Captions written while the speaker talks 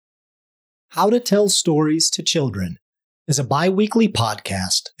How to Tell Stories to Children is a bi-weekly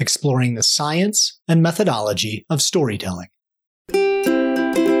podcast exploring the science and methodology of storytelling. I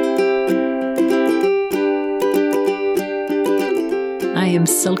am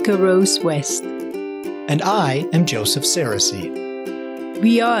Silke Rose West. And I am Joseph Saracey.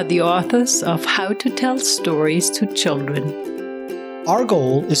 We are the authors of How to Tell Stories to Children. Our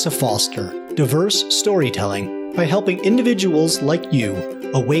goal is to foster diverse storytelling by helping individuals like you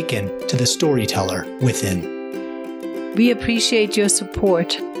awaken to the storyteller within. We appreciate your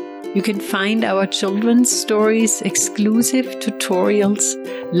support. You can find our children's stories, exclusive tutorials,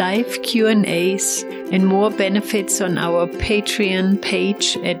 live Q&As, and more benefits on our Patreon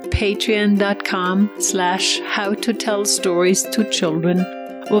page at patreon.com/howtotellstories-to-children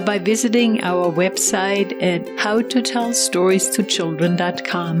or by visiting our website at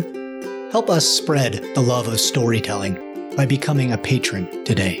howtotellstories-to-children.com. Help us spread the love of storytelling by becoming a patron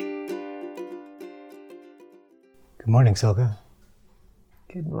today. Good morning, Silke.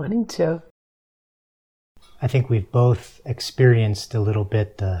 Good morning, Joe. I think we've both experienced a little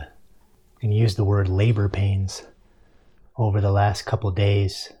bit, you can use the word labor pains over the last couple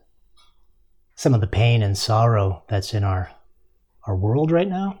days. Some of the pain and sorrow that's in our world right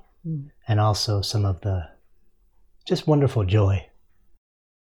now, and also some of the just wonderful joy.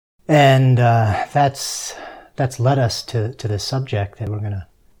 And that's led us to the subject that we're going to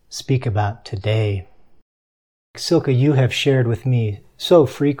speak about today. Silke, you have shared with me so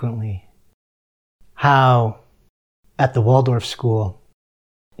frequently how at the Waldorf School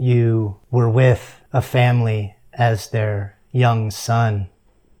you were with a family as their young son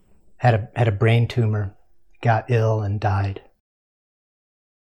had a brain tumor, got ill and died.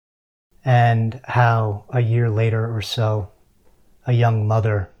 And how a year later or so, a young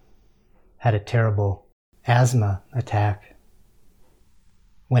mother had a terrible asthma attack,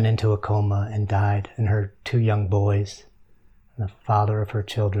 went into a coma and died, and her two young boys, and the father of her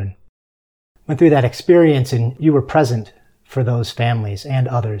children, went through that experience, and you were present for those families and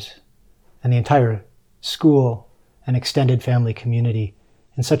others, and the entire school and extended family community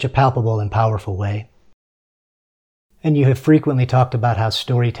in such a palpable and powerful way. And you have frequently talked about how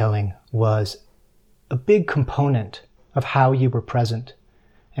storytelling was a big component of how you were present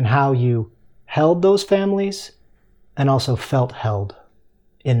and how you held those families and also felt held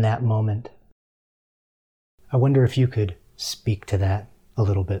in that moment. I wonder if you could speak to that a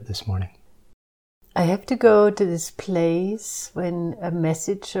little bit this morning. I have to go to this place when a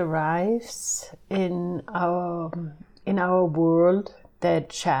message arrives in our world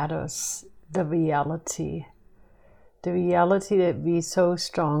that shatters the reality that we so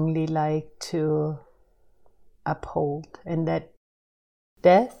strongly like to uphold, and that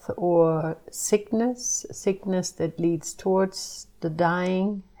death or sickness that leads towards the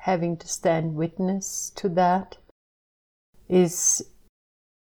dying, having to stand witness to that is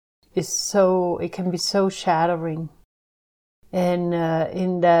so, it can be so shattering. And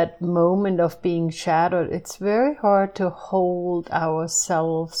in that moment of being shattered, it's very hard to hold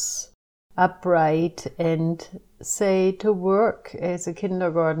ourselves upright and say to work as a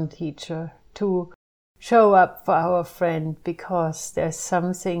kindergarten teacher, to show up for our friend, because there's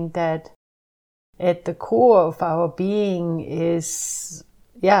something that at the core of our being it's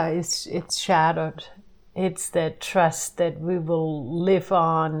shattered. It's that trust that we will live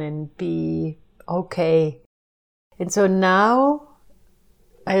on and be okay. And so now,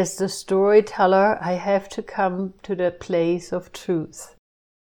 as the storyteller, I have to come to the place of truth.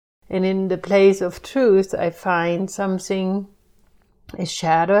 And in the place of truth, I find something is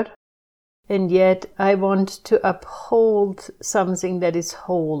shattered. And yet I want to uphold something that is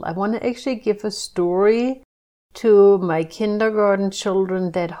whole. I want to actually give a story to my kindergarten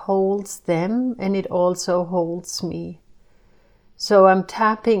children that holds them, and it also holds me. So I'm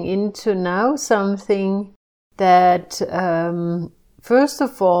tapping into now something that, first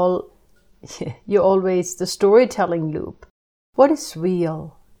of all, you always, the storytelling loop. What is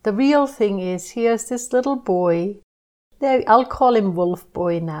real? The real thing is, here's this little boy. I'll call him Wolf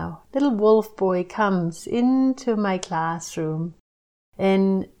Boy now. Little Wolf Boy comes into my classroom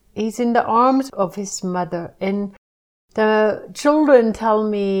and he's in the arms of his mother, and the children tell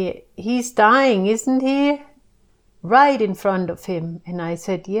me, he's dying, isn't he? Right in front of him. And I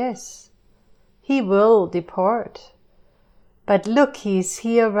said, yes, he will depart. But look, he's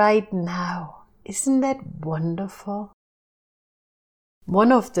here right now. Isn't that wonderful?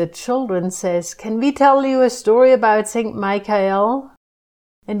 One of the children says, can we tell you a story about St. Michael?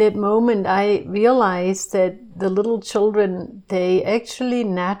 And at that moment I realized that the little children, they actually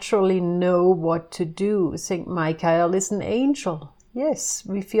naturally know what to do. St. Michael is an angel. yes,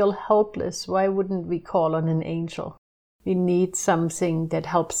 we feel helpless. Why wouldn't we call on an angel? We need something that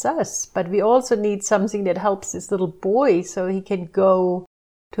helps us, but we also need something that helps this little boy so he can go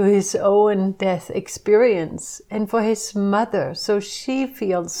to his own death experience, and for his mother so she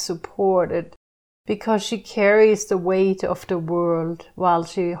feels supported, because she carries the weight of the world while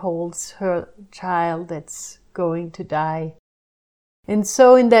she holds her child that's going to die. And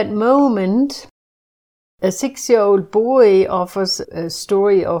so in that moment, a 6-year-old boy offers a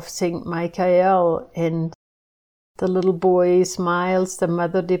story of Saint Michael, and the little boy smiles, the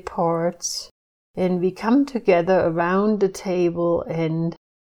mother departs, and we come together around the table, and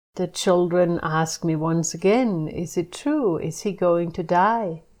the children ask me once again, is it true? Is he going to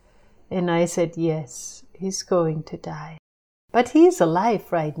die? And I said, yes, he's going to die. But he's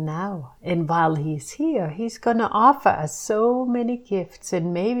alive right now. And while he's here, he's going to offer us so many gifts.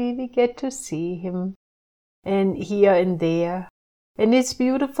 And maybe we get to see him and here and there. And his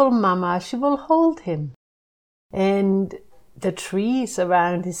beautiful mama, she will hold him. And the trees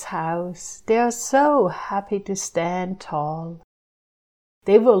around his house, they are so happy to stand tall.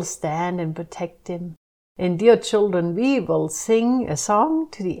 They will stand and protect him. And dear children, we will sing a song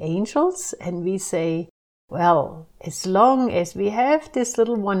to the angels, and we say, well, as long as we have this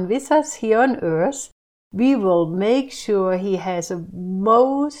little one with us here on earth, we will make sure he has a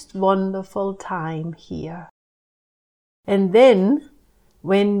most wonderful time here. And then,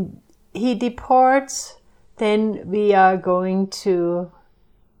 when he departs, then we are going to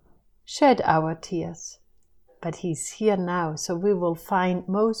shed our tears. But he's here now, so we will find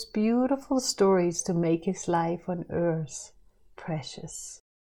most beautiful stories to make his life on earth precious.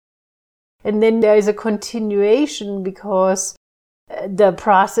 And then there is a continuation, because the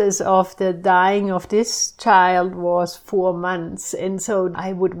process of the dying of this child was 4 months. And so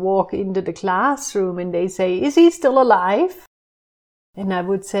I would walk into the classroom and they say, is he still alive? And I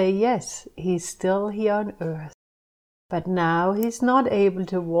would say, yes, he's still here on earth. But now he's not able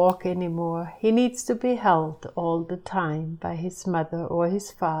to walk anymore. He needs to be held all the time by his mother or his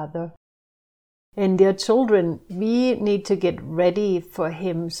father. And dear children, we need to get ready for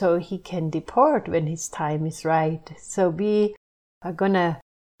him so he can depart when his time is right. So we are going to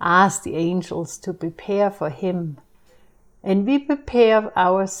ask the angels to prepare for him. And we prepare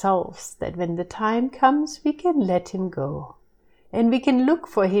ourselves that when the time comes, we can let him go. And we can look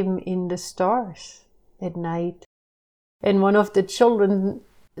for him in the stars at night. And one of the children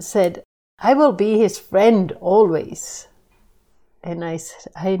said, I will be his friend always. And I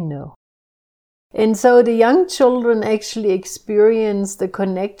said, I know. And so the young children actually experience the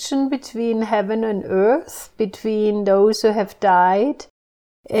connection between heaven and earth, between those who have died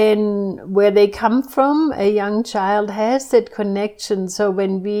and where they come from. A young child has that connection. So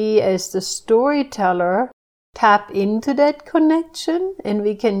when we, as the storyteller, tap into that connection, and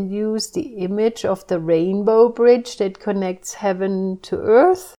we can use the image of the rainbow bridge that connects heaven to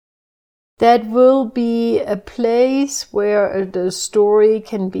earth, that will be a place where the story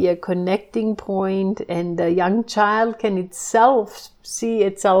can be a connecting point, and the young child can itself see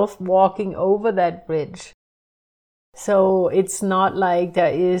itself walking over that bridge. So it's not like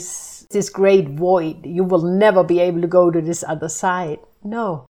there is this great void. You will never be able to go to this other side.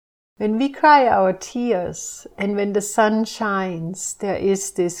 No. When we cry our tears and when the sun shines, there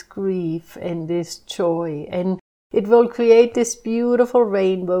is this grief and this joy, and it will create this beautiful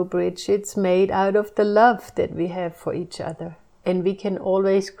rainbow bridge. It's made out of the love that we have for each other, and we can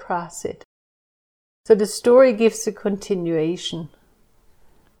always cross it. So the story gives a continuation,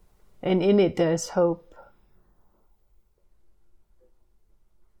 and in it there's hope.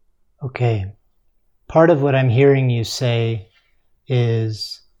 Okay. Part of what I'm hearing you say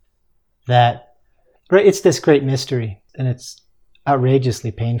is that it's this great mystery, and it's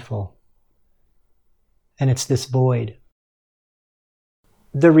outrageously painful. And it's this void.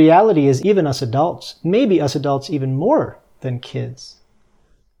 The reality is, even us adults, maybe us adults even more than kids,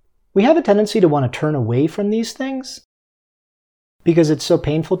 we have a tendency to want to turn away from these things because it's so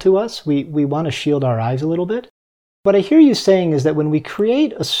painful to us. We want to shield our eyes a little bit. What I hear you saying is that when we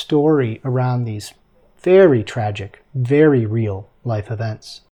create a story around these very tragic, very real life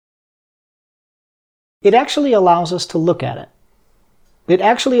events, it actually allows us to look at it. It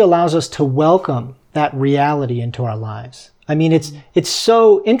actually allows us to welcome that reality into our lives. I mean, it's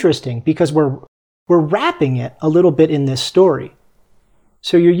so interesting because we're wrapping it a little bit in this story.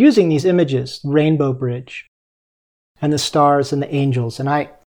 So you're using these images, Rainbow Bridge, and the stars and the angels, and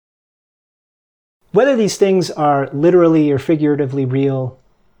whether these things are literally or figuratively real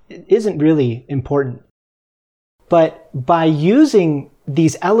isn't really important. But by using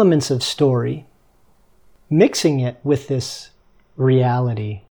these elements of story, mixing it with this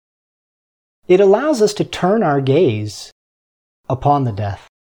reality, it allows us to turn our gaze upon the death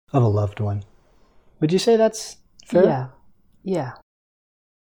of a loved one. Would you say that's fair? Yeah.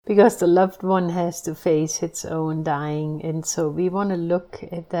 Because the loved one has to face its own dying, and so we want to look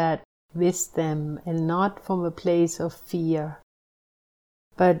at that with them and not from a place of fear.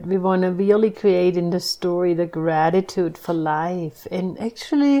 But we want to really create in the story the gratitude for life and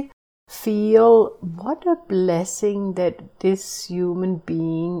actually feel what a blessing that this human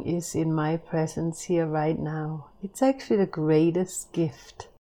being is in my presence here right now. It's actually the greatest gift.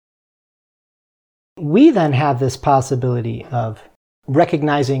 We then have this possibility of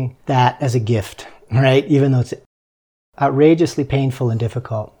recognizing that as a gift, right? Even though it's outrageously painful and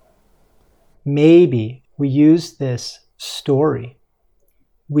difficult. Maybe we use this story,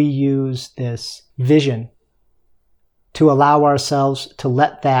 we use this vision to allow ourselves to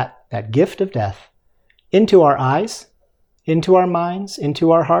let that gift of death into our eyes, into our minds,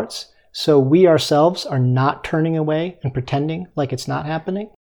 into our hearts, so we ourselves are not turning away and pretending like it's not happening.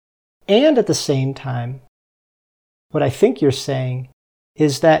 And at the same time, what I think you're saying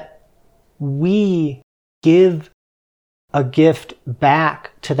is that we give a gift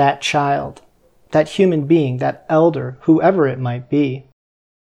back to that child, that human being, that elder, whoever it might be.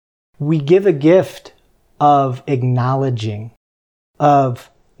 We give a gift of acknowledging,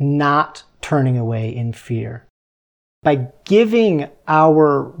 of not turning away in fear. By giving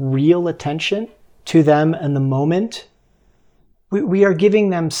our real attention to them in the moment, we are giving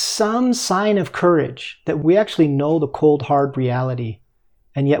them some sign of courage that we actually know the cold, hard reality,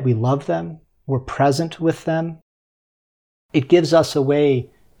 and yet we love them, we're present with them. It gives us a way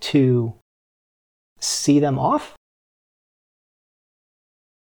to see them off.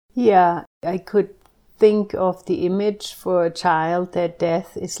 Yeah, I could think of the image for a child that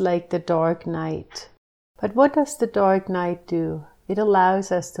death is like the dark night. But what does the dark night do? It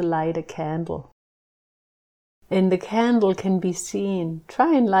allows us to light a candle. And the candle can be seen.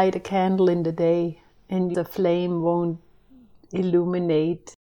 Try and light a candle in the day and the flame won't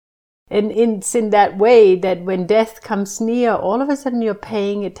illuminate. And it's in that way that when death comes near, all of a sudden you're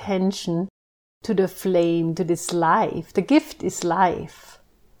paying attention to the flame, to this life. The gift is life.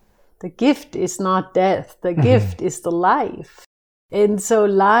 The gift is not death. The gift is the life. And so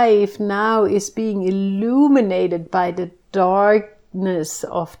life now is being illuminated by the darkness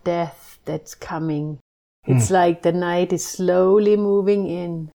of death that's coming. It's like the night is slowly moving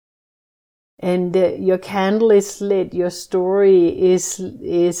in. And your candle is lit, your story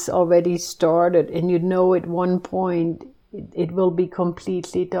is already started, and you know at one point it will be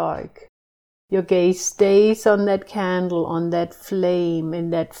completely dark. Your gaze stays on that candle, on that flame,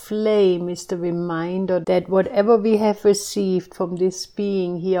 and that flame is the reminder that whatever we have received from this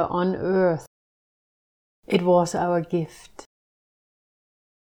being here on earth, it was our gift.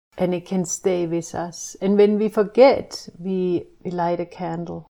 And it can stay with us. And when we forget, we light a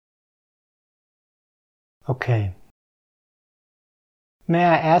candle. Okay. May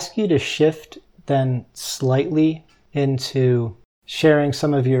I ask you to shift then slightly into sharing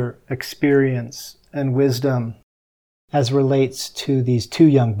some of your experience and wisdom as relates to these two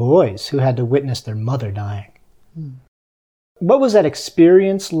young boys who had to witness their mother dying? What was that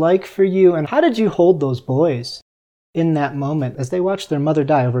experience like for you, and how did you hold those boys in that moment as they watched their mother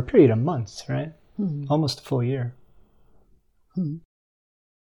die over a period of months, right? Almost a full year.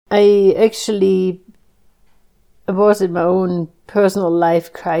 I actually was in my own personal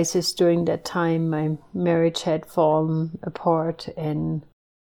life crisis during that time. My marriage had fallen apart and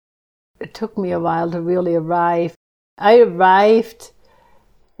it took me a while to really arrive. I arrived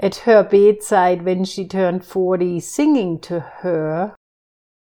at her bedside when she turned 40, singing to her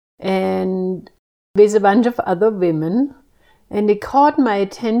and with a bunch of other women. And it caught my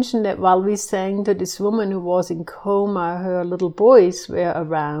attention that while we sang to this woman who was in coma, her little boys were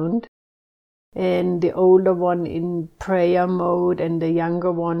around. And the older one in prayer mode and the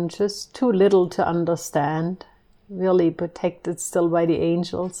younger one just too little to understand, really protected still by the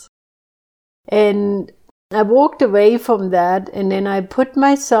angels. And I walked away from that, and then I put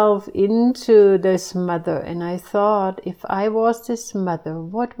myself into this mother, and I thought, if I was this mother,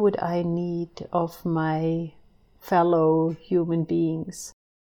 what would I need of my fellow human beings?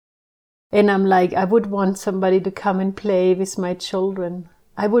 And I'm like, I would want somebody to come and play with my children.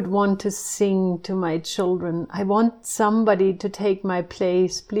 I would want to sing to my children. I want somebody to take my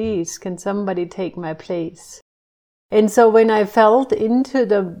place. Please, can somebody take my place? And so when I felt into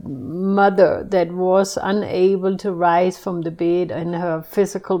the mother that was unable to rise from the bed in her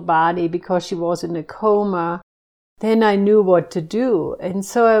physical body because she was in a coma, then I knew what to do. And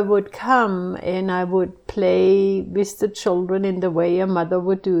so I would come and I would play with the children in the way a mother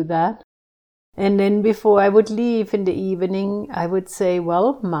would do that. And then before I would leave in the evening, I would say,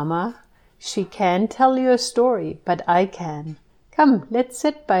 well, Mama, she can't tell you a story, but I can. Come, let's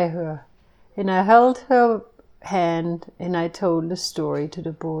sit by her. And I held her hand and I told the story to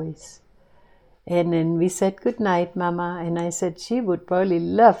the boys. And then we said good night, Mama, and I said she would probably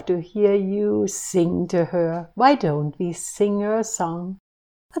love to hear you sing to her. Why don't we sing her a song?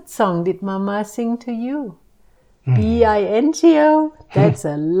 What song did Mama sing to you? B-I-N-G-O. That's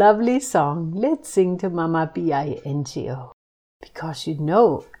a lovely song. Let's sing to Mama B-I-N-G-O. Because you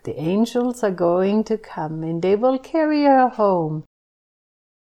know the angels are going to come and they will carry her home.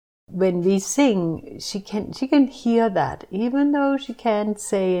 When we sing, she can hear that. Even though she can't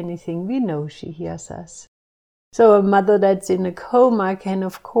say anything, we know she hears us. So a mother that's in a coma can,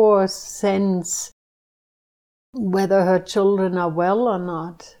 of course, sense whether her children are well or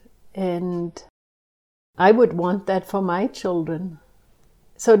not. And I would want that for my children.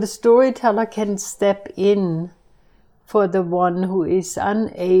 So the storyteller can step in for the one who is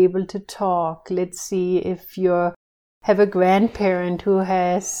unable to talk. Let's see if you have a grandparent who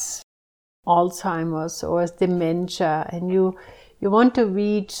has Alzheimer's or dementia and you want to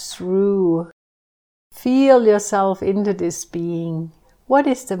reach through, feel yourself into this being. What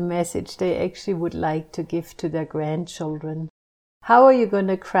is the message they actually would like to give to their grandchildren? How are you going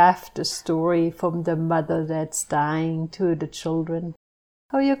to craft a story from the mother that's dying to the children?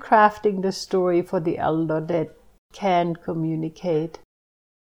 How are you crafting the story for the elder that can't communicate?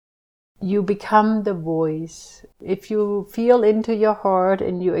 You become the voice. If you feel into your heart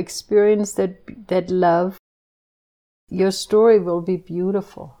and you experience that love, your story will be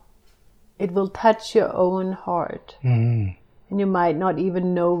beautiful. It will touch your own heart. And you might not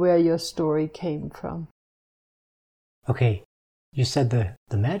even know where your story came from. Okay, you said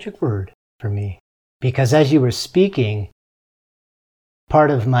the magic word for me. Because as you were speaking, part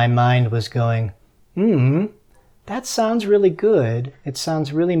of my mind was going, that sounds really good. It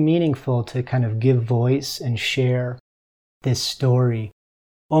sounds really meaningful to kind of give voice and share this story,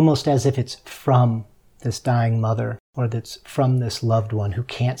 almost as if it's from this dying mother or that's from this loved one who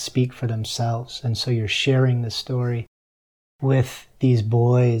can't speak for themselves. And so you're sharing the story with these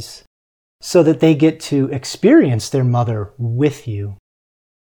boys so that they get to experience their mother with you.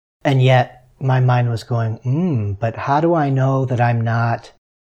 And yet my mind was going, but how do I know that I'm not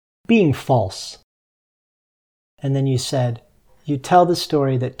being false? And then you said, you tell the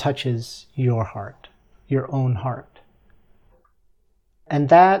story that touches your heart, your own heart. And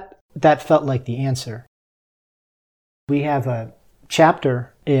that felt like the answer. We have a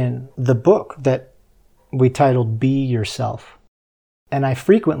chapter in the book that we titled Be Yourself. And I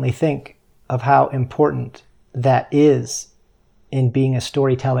frequently think of how important that is in being a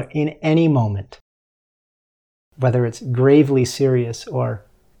storyteller in any moment, whether it's gravely serious or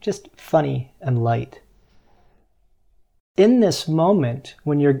just funny and light. In this moment,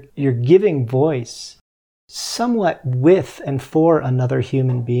 when you're giving voice somewhat with and for another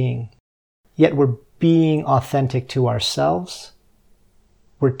human being, yet we're being authentic to ourselves,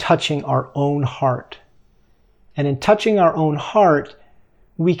 we're touching our own heart. And in touching our own heart,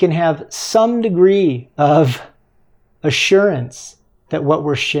 we can have some degree of assurance that what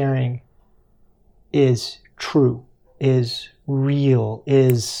we're sharing is true, is real,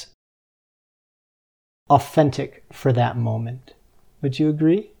 is authentic for that moment. Would you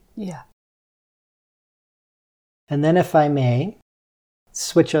agree? Yeah. And then if I may,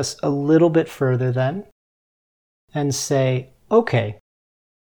 switch us a little bit further then and say, okay,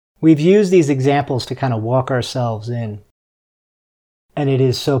 we've used these examples to kind of walk ourselves in, and it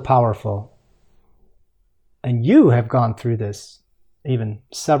is so powerful. And you have gone through this even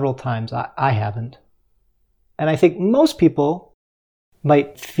several times. I haven't. And I think most people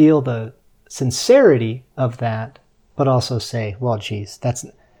might feel the sincerity of that, but also say, well, geez,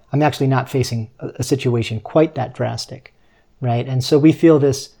 I'm actually not facing a situation quite that drastic, right? And so we feel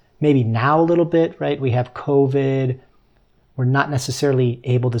this maybe now a little bit, right? We have COVID. We're not necessarily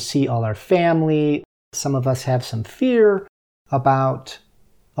able to see all our family. Some of us have some fear about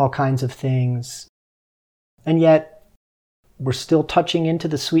all kinds of things. And yet we're still touching into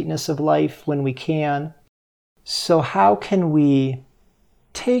the sweetness of life when we can. So how can we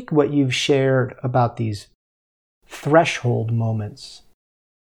take what you've shared about these threshold moments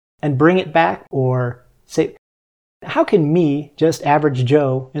and bring it back, or say, how can me, just average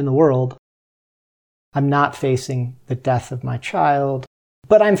Joe in the world, I'm not facing the death of my child,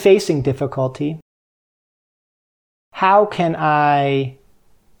 but I'm facing difficulty. How can I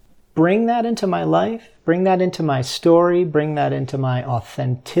bring that into my life, bring that into my story, bring that into my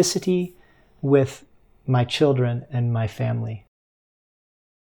authenticity with my children and my family?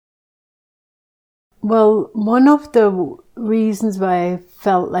 Well, one of the reasons why I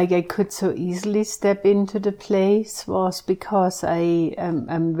felt like I could so easily step into the place was because I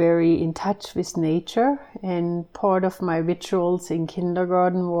am very in touch with nature, and part of my rituals in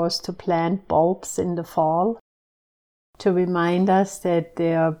kindergarten was to plant bulbs in the fall to remind us that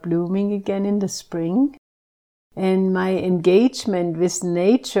they are blooming again in the spring. And my engagement with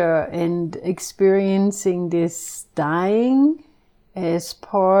nature and experiencing this dying as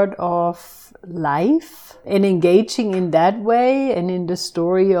part of life and engaging in that way, and in the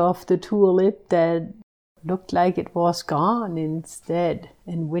story of the tulip that looked like it was gone instead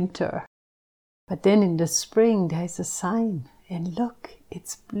in winter. But then in the spring there's a sign, and look,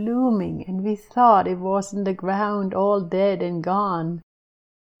 it's blooming, and we thought it was in the ground all dead and gone.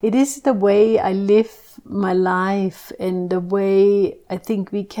 It is the way I live my life, and the way I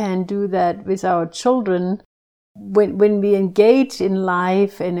think we can do that with our children. When we engage in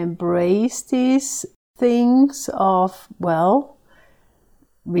life and embrace these things of, well,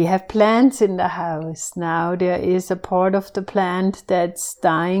 we have plants in the house. Now there is a part of the plant that's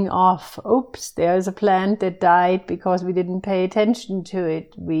dying off. Oops, there's a plant that died because we didn't pay attention to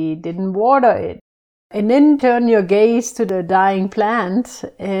it. We didn't water it. And then turn your gaze to the dying plant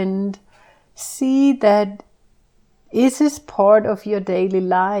and see that this is part of your daily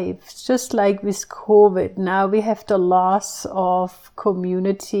life. Just like with COVID, now we have the loss of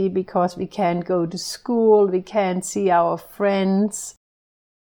community because we can't go to school, we can't see our friends.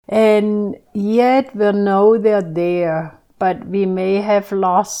 And yet we know they're there, but we may have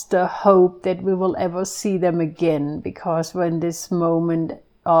lost the hope that we will ever see them again, because we're in this moment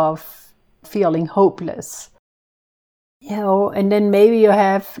of feeling hopeless. And then maybe you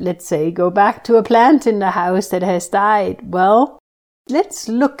have, let's say, go back to a plant in the house that has died. Well, let's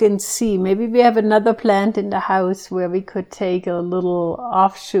look and see. Maybe we have another plant in the house where we could take a little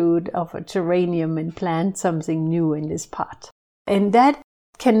offshoot of a geranium and plant something new in this pot. And that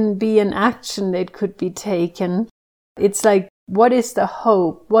can be an action that could be taken. It's like, what is the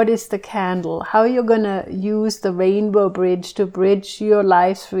hope? What is the candle? How you're going to use the rainbow bridge to bridge your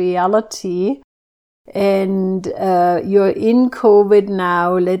life's reality. And you're in COVID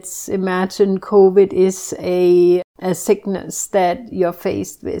now. Let's imagine COVID is a sickness that you're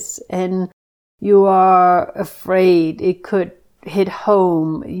faced with, and you are afraid it could hit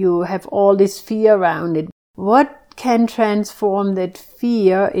home. You have all this fear around it. What can transform that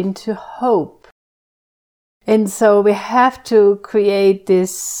fear into hope? And so we have to create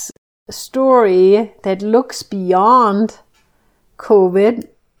this story that looks beyond COVID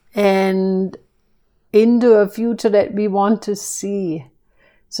and into a future that we want to see.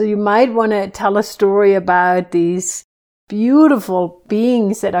 So you might want to tell a story about these beautiful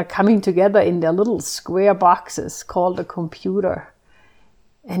beings that are coming together in their little square boxes called a computer.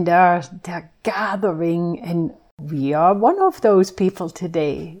 And they're gathering, and we are one of those people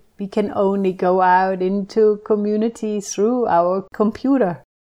today. We can only go out into community through our computer.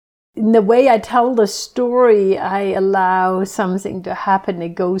 In the way I tell the story, I allow something to happen.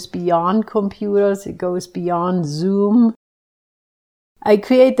 It goes beyond computers. It goes beyond Zoom. I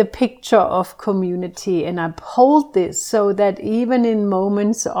create the picture of community, and I hold this so that even in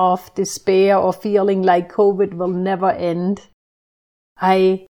moments of despair or feeling like COVID will never end,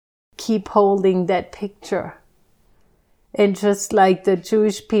 I keep holding that picture. And just like the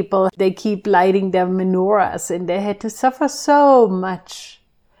Jewish people, they keep lighting their menorahs, and they had to suffer so much.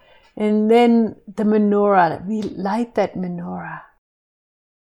 And then the menorah, we light that menorah,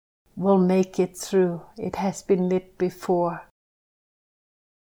 we'll make it through. It has been lit before.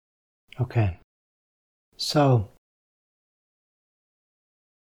 Okay. So,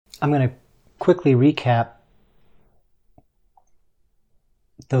 I'm going to quickly recap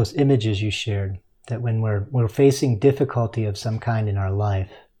those images you shared, that when we're facing difficulty of some kind in our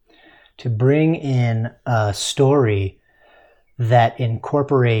life, to bring in a story that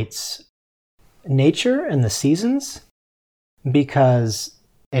incorporates nature and the seasons, because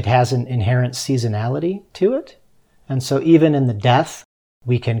it has an inherent seasonality to it. And so even in the death,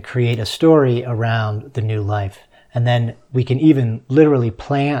 we can create a story around the new life. And then we can even literally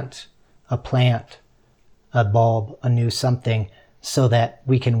plant, a bulb, a new something, so that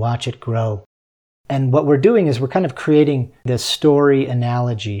we can watch it grow. And what we're doing is we're kind of creating this story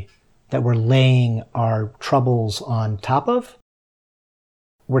analogy that we're laying our troubles on top of.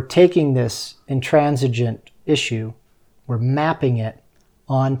 We're taking this intransigent issue, we're mapping it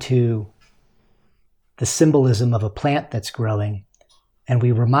onto the symbolism of a plant that's growing, And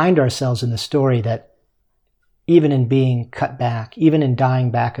we remind ourselves in the story that even in being cut back, even in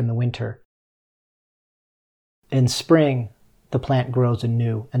dying back in the winter, in spring, the plant grows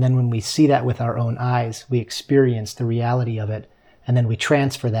anew. And then when we see that with our own eyes, we experience the reality of it, and then we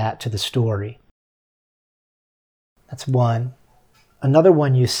transfer that to the story. That's one. Another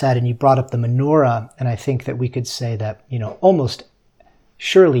one you said, and you brought up the menorah, and I think that we could say that, almost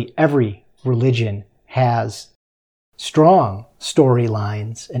surely every religion has strong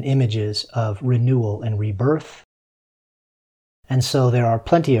storylines and images of renewal and rebirth. And so there are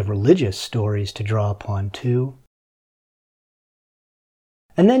plenty of religious stories to draw upon too.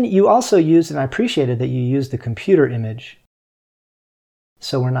 And then you also used, and I appreciated that you used the computer image,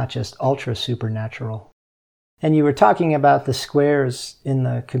 so we're not just ultra supernatural. And you were talking about the squares in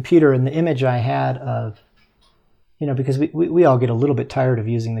the computer, and the image I had of, because we all get a little bit tired of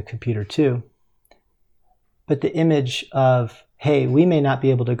using the computer too, but the image of, hey, we may not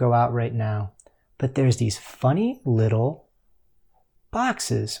be able to go out right now, but there's these funny little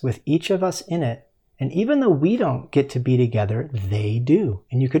boxes with each of us in it. And even though we don't get to be together, they do.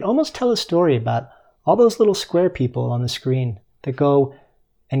 And you can almost tell a story about all those little square people on the screen that go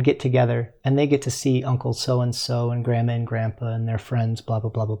and get together, and they get to see Uncle so-and-so and Grandma and Grandpa and their friends, blah, blah,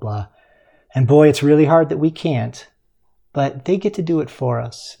 blah, blah, blah. And boy, it's really hard that we can't, but they get to do it for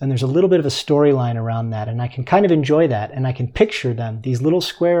us. And there's a little bit of a storyline around that, and I can kind of enjoy that, and I can picture them, these little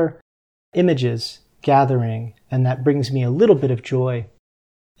square images gathering, and that brings me a little bit of joy,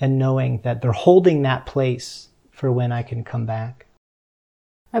 and knowing that they're holding that place for when I can come back.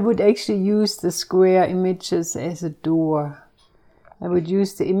 I would actually use the square images as a door. I would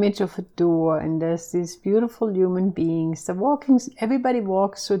use the image of a door, and there's these beautiful human beings. Everybody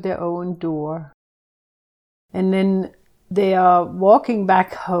walks through their own door. And then they are walking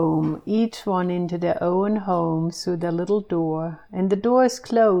back home, each one into their own home through their little door. And the door is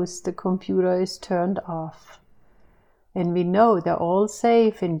closed, the computer is turned off. And we know they're all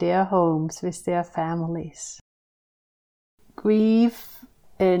safe in their homes with their families. Grief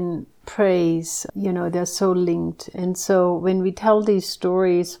and praise, they're so linked. And so when we tell these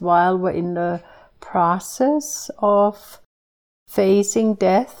stories while we're in the process of facing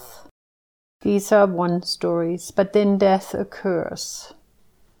death, these are one stories, but then death occurs.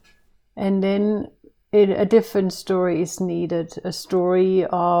 And then a different story is needed, a story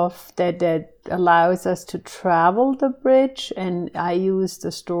of that allows us to travel the bridge. And I use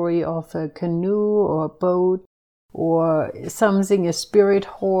the story of a canoe or a boat or something, a spirit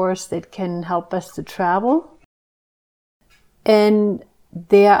horse that can help us to travel. And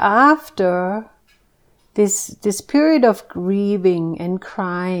thereafter, this period of grieving and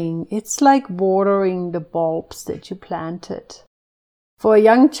crying, it's like watering the bulbs that you planted. For a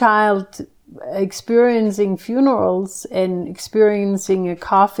young child, experiencing funerals and experiencing a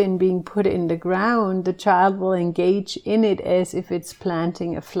coffin being put in the ground, the child will engage in it as if it's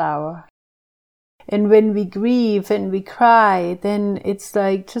planting a flower. And when we grieve and we cry, then it's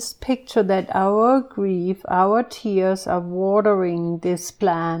like, just picture that our grief, our tears are watering this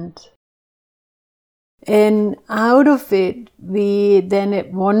plant. And out of it, we then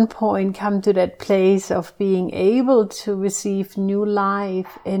at one point come to that place of being able to receive new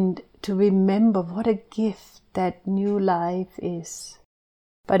life and to remember what a gift that new life is.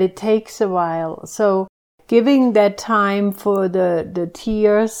 But it takes a while. So giving that time for the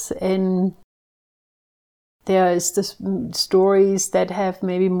tears, and there is the stories that have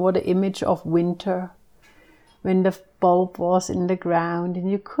maybe more the image of winter, when the bulb was in the ground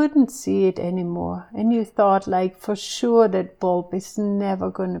and you couldn't see it anymore. And you thought, like, for sure that bulb is never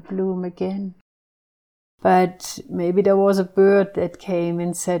going to bloom again. But maybe there was a bird that came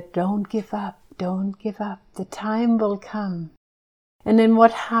and said, don't give up, don't give up, the time will come. And then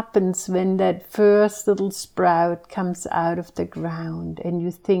what happens when that first little sprout comes out of the ground and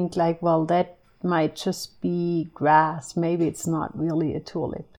you think like, well, that might just be grass, maybe it's not really a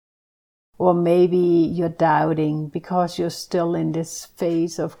tulip. Or maybe you're doubting because you're still in this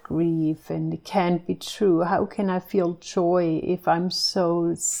phase of grief and it can't be true. How can I feel joy if I'm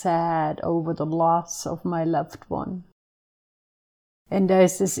so sad over the loss of my loved one? And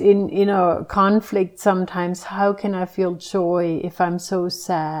there's this inner conflict sometimes. How can I feel joy if I'm so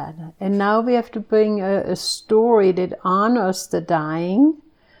sad? And now we have to bring a story that honors the dying,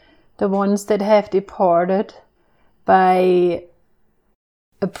 the ones that have departed, by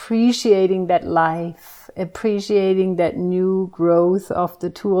appreciating that life, appreciating that new growth of the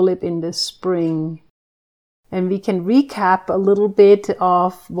tulip in the spring. And we can recap a little bit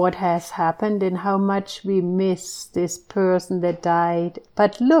of what has happened and how much we miss this person that died.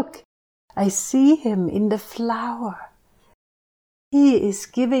 But look, I see him in the flower. He is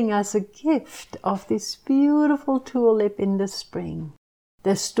giving us a gift of this beautiful tulip in the spring.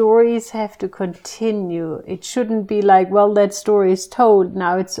 The stories have to continue. It shouldn't be like, well, that story is told,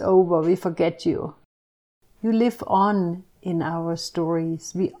 now it's over, we forget you. You live on in our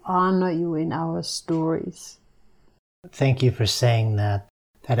stories. We honor you in our stories. Thank you for saying that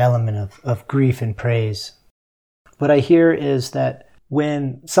element of grief and praise. What I hear is that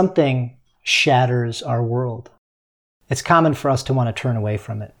when something shatters our world, it's common for us to want to turn away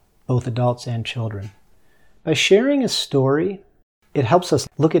from it, both adults and children. By sharing a story, it helps us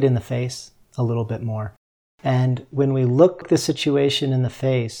look it in the face a little bit more. And when we look the situation in the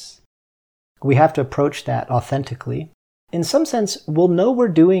face, we have to approach that authentically. In some sense, we'll know we're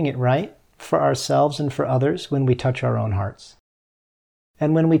doing it right for ourselves and for others when we touch our own hearts.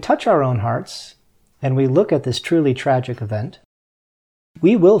 And when we touch our own hearts and we look at this truly tragic event,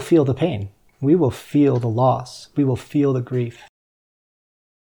 we will feel the pain. We will feel the loss. We will feel the grief.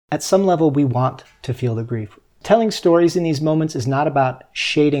 At some level, we want to feel the grief. Telling stories in these moments is not about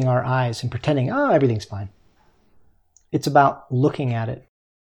shading our eyes and pretending, oh, everything's fine. It's about looking at it,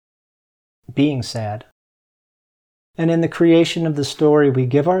 being sad. And in the creation of the story, we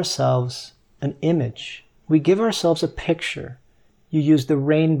give ourselves an image. We give ourselves a picture. You use the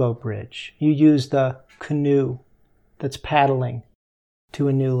rainbow bridge. You use the canoe that's paddling to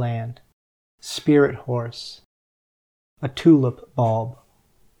a new land. Spirit horse. A tulip bulb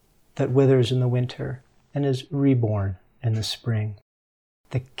that withers in the winter and is reborn in the spring.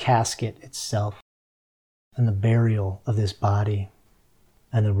 The casket itself and the burial of this body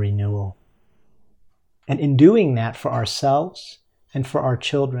and the renewal. And in doing that for ourselves and for our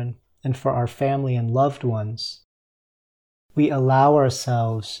children and for our family and loved ones, we allow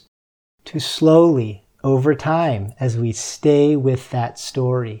ourselves to slowly, over time, as we stay with that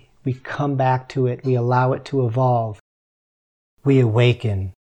story, we come back to it, we allow it to evolve, we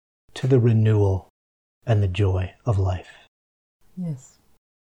awaken to the renewal and the joy of life. Yes.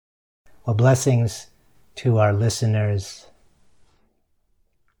 Well, blessings to our listeners.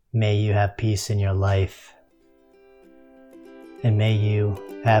 May you have peace in your life. And may you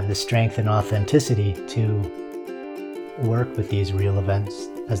have the strength and authenticity to work with these real events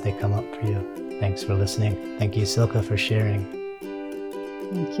as they come up for you. Thanks for listening. Thank you, Silke, for sharing.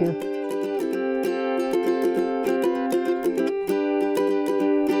 Thank you.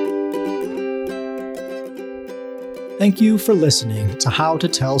 Thank you for listening to How to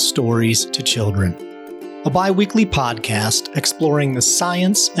Tell Stories to Children, a bi-weekly podcast exploring the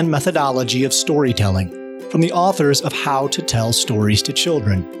science and methodology of storytelling from the authors of How to Tell Stories to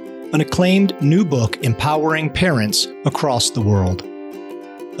Children, an acclaimed new book empowering parents across the world.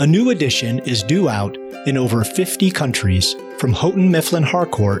 A new edition is due out in over 50 countries from Houghton Mifflin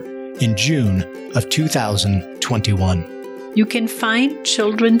Harcourt in June of 2021. You can find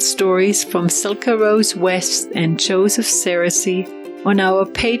children's stories from Silke Rose West and Joseph Seresi on our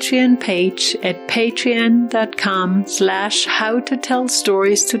Patreon page at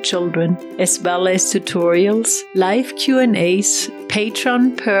patreon.com/howtotellstories-to-children, as well as tutorials, live Q&As,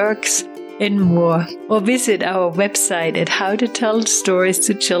 Patreon perks, and more. Or visit our website at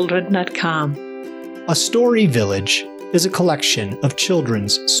howtotellstories-to-children.com. A Story Village is a collection of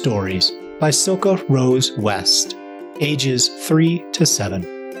children's stories by Silke Rose West, ages 3 to 7.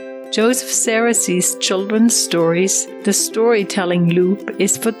 Joseph Seresi's children's stories, The Storytelling Loop,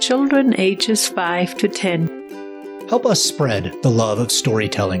 is for children ages 5 to 10. Help us spread the love of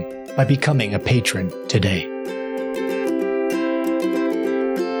storytelling by becoming a patron today.